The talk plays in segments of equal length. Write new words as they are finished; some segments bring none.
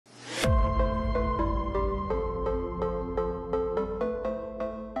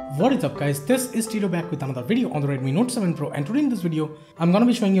What is up guys, this is Tito back with another video on the Redmi Note 7 Pro, and today in this video I'm gonna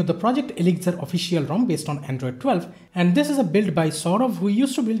be showing you the Project Elixir official ROM based on Android 12, and this is a build by Saurav, who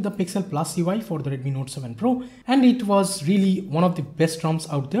used to build the Pixel Plus UI for the Redmi Note 7 Pro, and it was really one of the best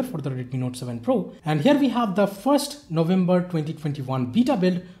ROMs out there for the Redmi Note 7 Pro. And here we have the first November 2021 beta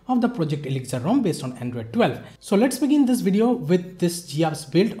build of the Project Elixir ROM based on Android 12. So let's begin this video with this GApps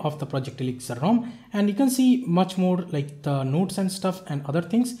build of the Project Elixir ROM, and you can see much more like the notes and stuff and other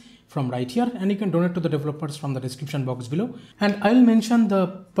things from right here, and you can donate to the developers from the description box below, and I'll mention the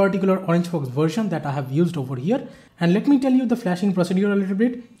particular Orangefox version that I have used over here. And let me tell you the flashing procedure a little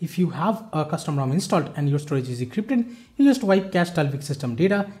bit. If you have a custom ROM installed and your storage is encrypted, you just wipe cache Dalvik system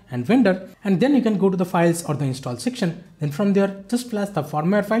data and vendor, and then you can go to the files or the install section. Then from there, just flash the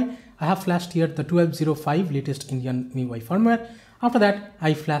firmware file. I have flashed here the 12.05 latest Indian MIUI firmware. After that,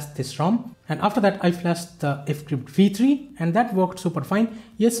 I flashed this ROM, and after that I flashed the fcrypt v3, and that worked super fine.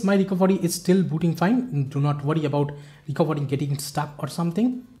 Yes, my recovery is still booting fine. Do not worry about recovery getting stuck or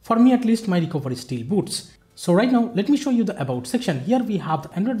something. For me at least, my recovery still boots. So right now, let me show you the about section. Here we have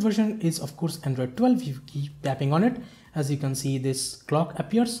the Android version is of course Android 12. You keep tapping on it. As you can see, this clock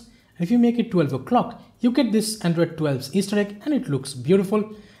appears. If you make it 12 o'clock, you get this Android 12's Easter egg, and it looks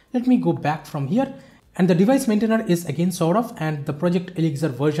beautiful. Let me go back from here. And the device maintainer is again Saurav, and the Project Elixir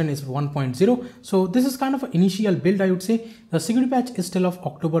version is 1.0. So this is kind of an initial build, I would say. The security patch is still of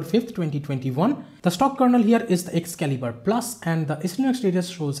October 5th, 2021. The stock kernel here is the Excalibur Plus, and the SNX status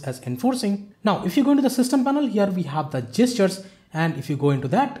shows as enforcing. Now, if you go into the system panel, here we have the gestures, and if you go into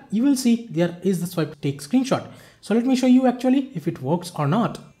that, you will see there is the swipe to take screenshot. So let me show you actually if it works or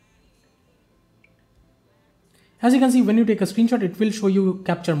not. As you can see, when you take a screenshot, it will show you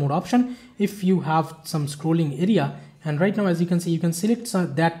capture mode option if you have some scrolling area. And right now, as you can see, you can select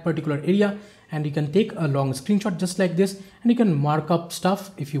that particular area and you can take a long screenshot just like this, and you can mark up stuff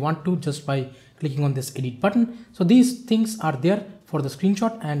if you want to just by clicking on this edit button. So these things are there for the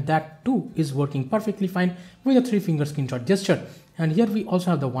screenshot, and that too is working perfectly fine with a 3-finger screenshot gesture. And here we also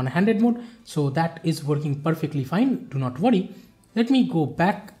have the one-handed mode, so that is working perfectly fine. Do not worry. Let me go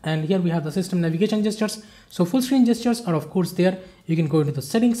back, and here we have the system navigation gestures. So full screen gestures are of course there. You can go into the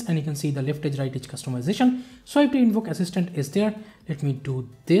settings and you can see the left edge, right edge customization. Swipe to invoke assistant is there. Let me do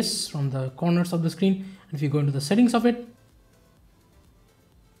this from the corners of the screen. And if you go into the settings of it,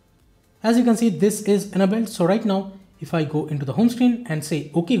 as you can see, this is enabled. So right now, if I go into the home screen and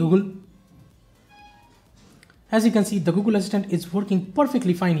say, okay, Google, as you can see, the Google Assistant is working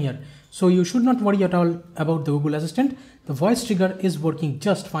perfectly fine here. So you should not worry at all about the Google Assistant. The voice trigger is working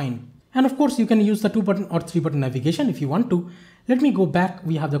just fine. And of course, you can use the 2-button or 3-button navigation if you want to. Let me go back.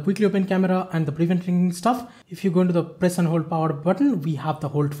 We have the quickly open camera and the prevent ringing stuff. If you go into the press and hold power button, we have the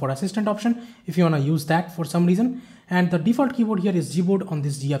hold for assistant option if you want to use that for some reason. And the default keyboard here is Gboard on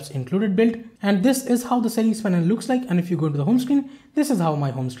this GApps included build. And this is how the settings panel looks like. And if you go into the home screen, this is how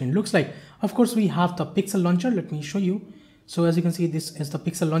my home screen looks like. Of course, we have the Pixel launcher. Let me show you. So as you can see, this is the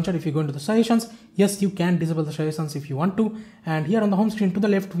Pixel launcher. If you go into the suggestions, yes, you can disable the suggestions if you want to. And here on the home screen to the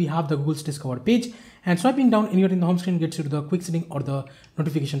left, we have the Google's Discover page. And swiping down anywhere in the home screen gets you to the quick setting or the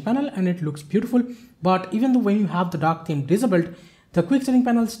notification panel, and it looks beautiful. But even though when you have the dark theme disabled, the quick setting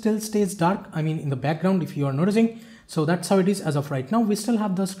panel still stays dark. I mean, in the background, if you are noticing. So that's how it is as of right now. We still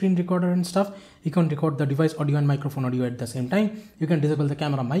have the screen recorder and stuff. You can record the device audio and microphone audio at the same time. You can disable the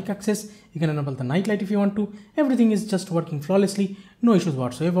camera mic access. You can enable the night light if you want to. Everything is just working flawlessly. No issues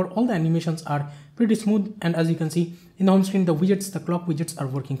whatsoever. All the animations are pretty smooth. And as you can see in the home screen, the widgets, the clock widgets are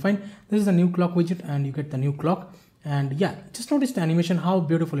working fine. This is the new clock widget, and you get the new clock. And yeah, just notice the animation, how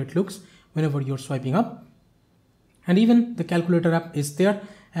beautiful it looks whenever you're swiping up. And even the calculator app is there.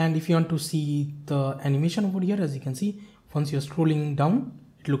 And if you want to see the animation over here, as you can see, once you're scrolling down,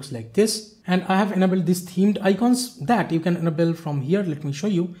 it looks like this. And I have enabled these themed icons that you can enable from here. Let me show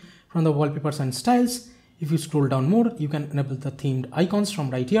you from the wallpapers and styles. If you scroll down more, you can enable the themed icons from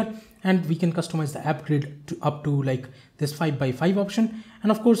right here. And we can customize the app grid to up to like this 5x5 option.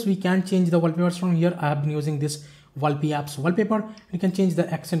 And of course, we can change the wallpapers from here. I have been using this Wallpy apps wallpaper. You can change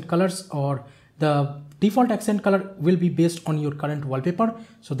the accent colors, or the default accent color will be based on your current wallpaper.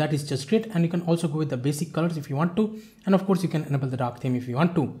 So that is just great. And you can also go with the basic colors if you want to. And of course, you can enable the dark theme if you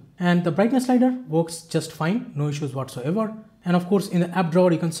want to. And the brightness slider works just fine. No issues whatsoever. And of course, in the app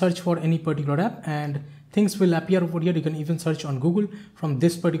drawer, you can search for any particular app and things will appear over here. You can even search on Google from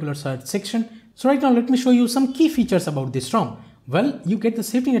this particular search section. So right now, let me show you some key features about this ROM. Well, you get the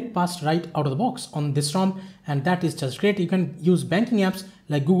Safetynet passed right out of the box on this ROM, and that is just great. You can use banking apps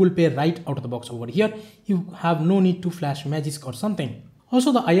like Google Pay right out of the box over here. You have no need to flash Magisk or something.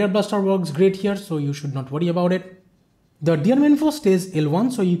 Also, the IR Blaster works great here, so you should not worry about it. The DRM info stays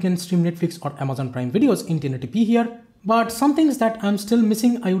L1, so you can stream Netflix or Amazon Prime videos in 1080p here. But some things that I'm still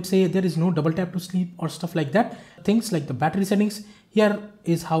missing, I would say there is no double tap to sleep or stuff like that. Things like the battery settings, here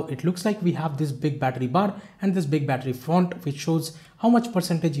is how it looks like. We have this big battery bar and this big battery font, which shows how much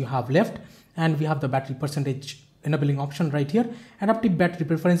percentage you have left. And we have the battery percentage enabling option right here. Adaptive battery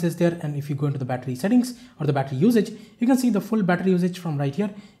preferences there, and if you go into the battery settings or the battery usage, you can see the full battery usage from right here.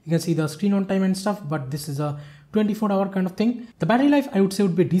 You can see the screen on time and stuff, but this is a 24-hour kind of thing. The battery life, I would say,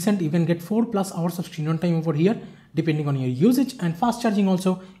 would be decent. You can get 4+ hours of screen on time over here depending on your usage, and fast charging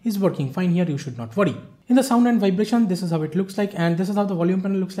also is working fine here. You should not worry. In the sound and vibration, this is how it looks like, and this is how the volume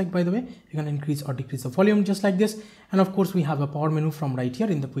panel looks like, by the way. You can increase or decrease the volume just like this. And of course we have a power menu from right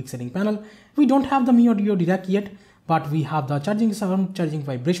here in the quick setting panel. We don't have the Mi Audio DAC yet, but we have the charging sound, charging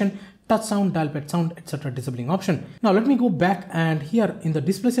vibration, touch sound, dial pad sound, etc. disabling option. Now let me go back, and here in the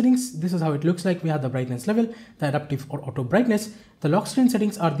display settings, this is how it looks like. We have the brightness level, the adaptive or auto brightness. The lock screen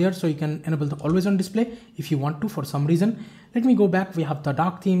settings are there, so you can enable the always on display if you want to for some reason. Let me go back. We have the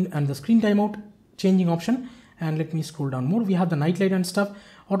dark theme and the screen timeout changing option. And let me scroll down more. We have the night light and stuff.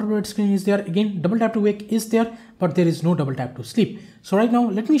 Auto rotate screen is there. Again, double tap to wake is there, but there is no double tap to sleep. So right now,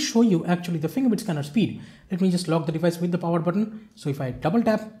 let me show you actually the fingerprint scanner speed. Let me just lock the device with the power button. So if I double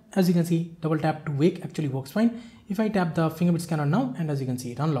tap, as you can see, double tap to wake actually works fine. If I tap the fingerprint scanner now, and as you can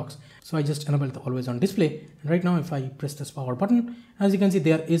see, it unlocks. So I just enabled the always on display. And right now, if I press this power button, as you can see,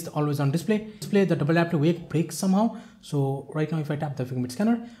 there is the always on display. The double tap to wake breaks somehow. So right now, if I tap the fingerprint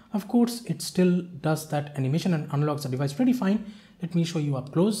scanner, of course, it still does that animation and unlocks the device pretty fine. Let me show you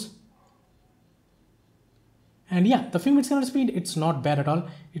up close. And yeah, the fingerprint scanner speed, it's not bad at all.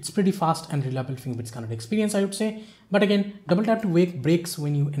 It's pretty fast and reliable fingerprint scanner experience, I would say. But again, double tap to wake breaks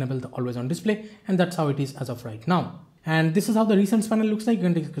when you enable the always on display, and that's how it is as of right now. And this is how the recent panel looks like. You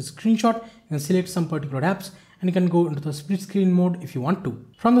can take a screenshot, you can select some particular apps, and you can go into the split screen mode if you want to.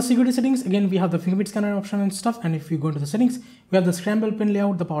 From the security settings, again, we have the fingerprint scanner option and stuff. And if you go into the settings, we have the scramble pin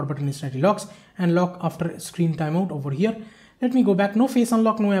layout, the power button is slightly locks, and lock after screen timeout over here. Let me go back. No face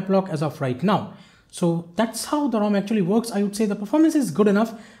unlock, no app lock as of right now. So that's how the ROM actually works. I would say the performance is good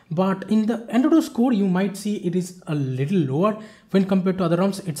enough, but in the AnTuTu score, you might see it is a little lower when compared to other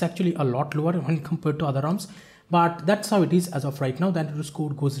ROMs. It's actually a lot lower when compared to other ROMs, but that's how it is as of right now. The AnTuTu score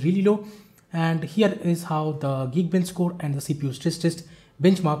goes really low. And here is how the Geekbench score and the CPU stress test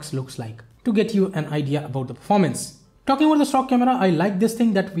benchmarks looks like to get you an idea about the performance. Talking about the stock camera, I like this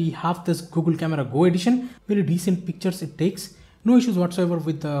thing that we have this Google Camera Go edition. Very decent pictures it takes. No issues whatsoever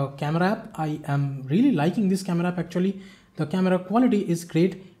with the camera app. I am really liking this camera app actually. The camera quality is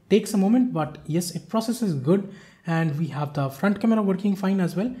great. Takes a moment, but yes, it processes good. And we have the front camera working fine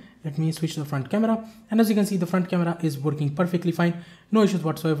as well. Let me switch to the front camera. And as you can see, the front camera is working perfectly fine. No issues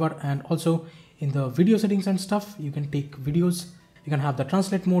whatsoever. And also in the video settings and stuff, you can take videos. You can have the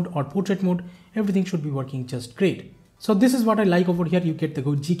translate mode or portrait mode. Everything should be working just great. So this is what I like over here. You get the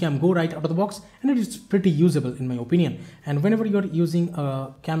Gcam Go right out of the box, and it is pretty usable in my opinion. And whenever you're using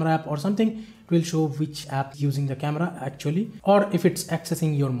a camera app or something, it will show which app is using the camera actually, or if it's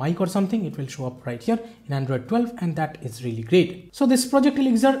accessing your mic or something, it will show up right here in Android 12, and that is really great. So this Project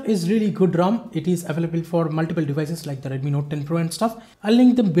Elixir is really good ROM. It is available for multiple devices like the Redmi Note 10 Pro and stuff. I'll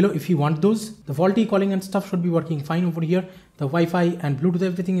link them below if you want those. The VoLTE calling and stuff should be working fine over here. The Wi-Fi and Bluetooth,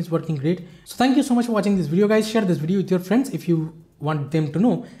 everything is working great. So thank you so much for watching this video, guys. Share this video with your friends if you want them to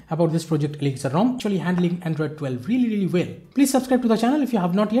know about this Project Elixir ROM actually handling Android 12 really well. Please subscribe to the channel if you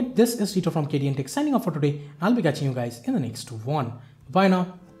have not yet. This is Tito from KDN Tech signing off for today. I'll be catching you guys in the next one. Bye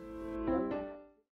now.